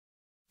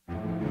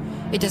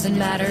It doesn't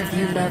matter if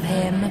you love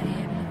him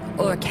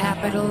or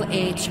capital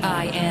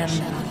H-I-M.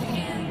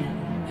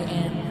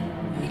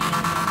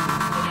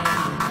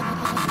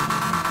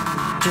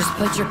 Just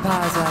put your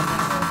paws up,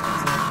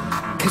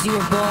 'cause you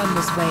were born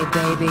this way,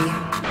 baby.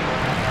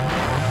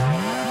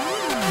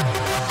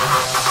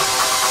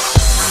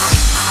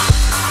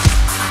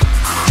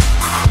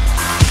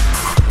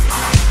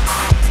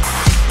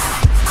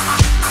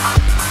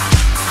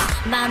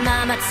 My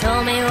mama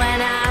told me when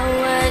I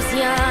was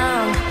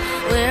young,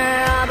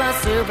 we're all about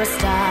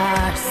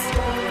superstars.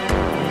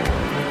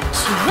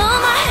 She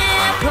rolled my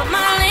hair, put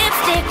my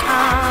lipstick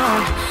on,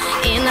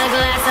 in a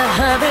glass of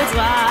her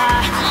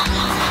boudoir.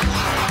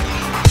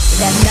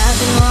 There's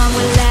nothing wrong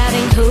with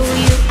loving who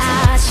you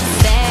are, she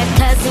said,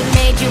 'cause he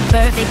made you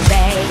perfect,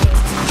 babe.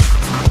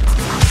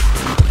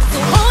 So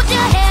hold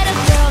your head up,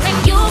 girl, and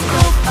you'll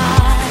go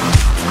far.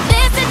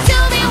 Listen to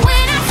me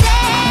when I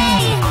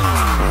say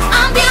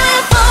I'm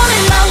beautiful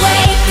in my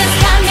way, 'cause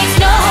God makes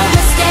no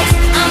mistakes.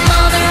 I'm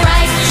on the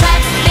right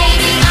track,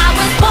 baby, I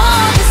was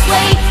born this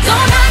way.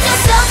 Don't hide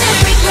yourself in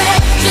regret,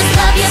 just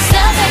love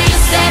yourself and you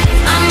said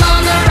I'm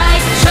on the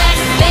right track,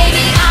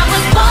 baby, I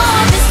was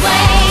born this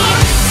way.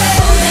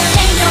 There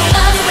ain't no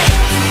other way,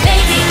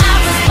 baby, I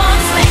was born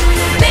this way.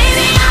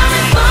 Baby, I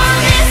was born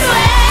this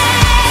way.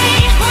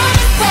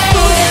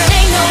 There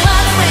ain't no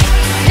other way,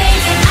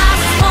 baby, I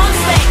was born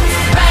this way.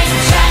 Right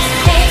track,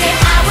 baby,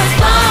 I was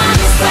born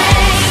this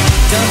way.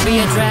 Don't be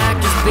a drag,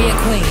 just be a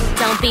queen.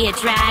 Don't be a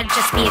drag,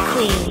 just be a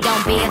queen.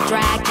 Don't be a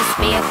drag, just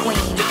be a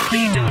queen.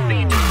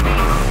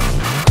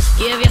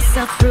 Give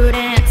yourself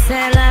prudence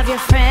and love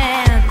your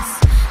friends,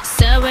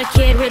 so a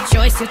kid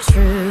rejoice your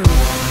truth.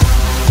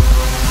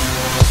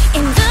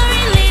 In the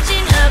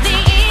religion of the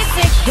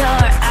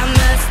insecure, I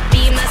must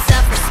be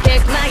myself,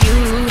 respect my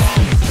youth.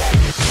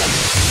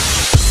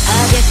 A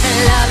different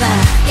lover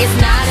is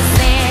not a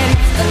sin,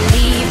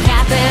 believe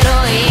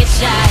capital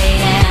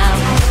H-I-M.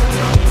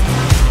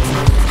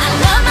 I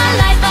love my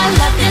life, I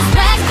love this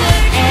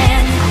record,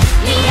 and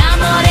mi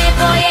amore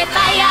voy a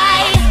fallar.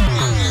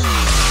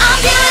 I'm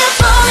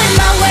beautiful in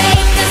my way,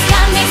 'cause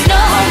God makes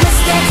no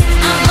mistakes.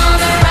 I'm on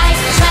the right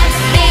track,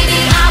 baby,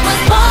 I was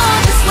born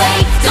this way.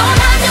 Don't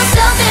hide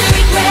yourself in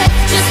regret,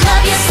 just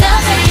love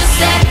yourself and you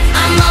said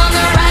I'm on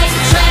the right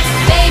track,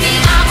 baby,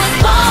 I was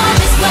born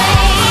this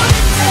way.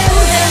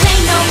 There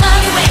ain't no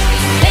other way,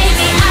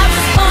 baby, I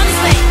was born this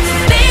way.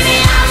 Baby,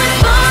 I was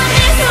born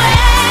this way.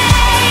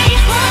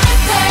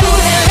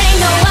 There ain't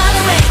no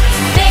other way,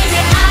 baby,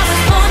 I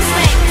was born this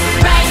way.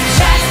 Right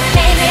track,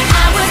 baby,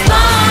 I was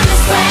born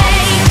this way.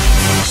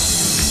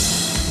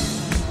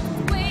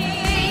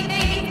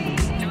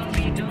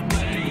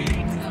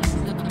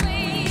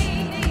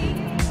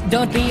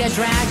 Don't be a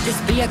drag,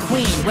 just be a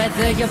queen.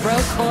 Whether you're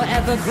broke or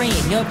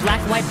evergreen, your black,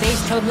 white, beige,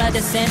 total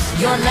descent,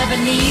 your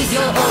Lebanese,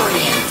 your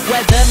Orient.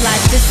 Whether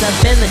life's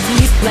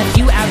disabilities left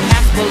you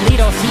outcast, will lead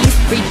or tease,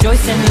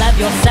 rejoice and love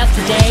yourself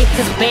today,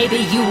 'cause baby,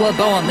 you were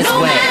born this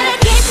No way. matter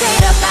gay,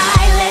 straight or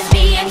bi,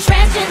 lesbian,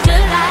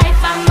 transgender life,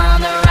 I'm on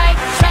the right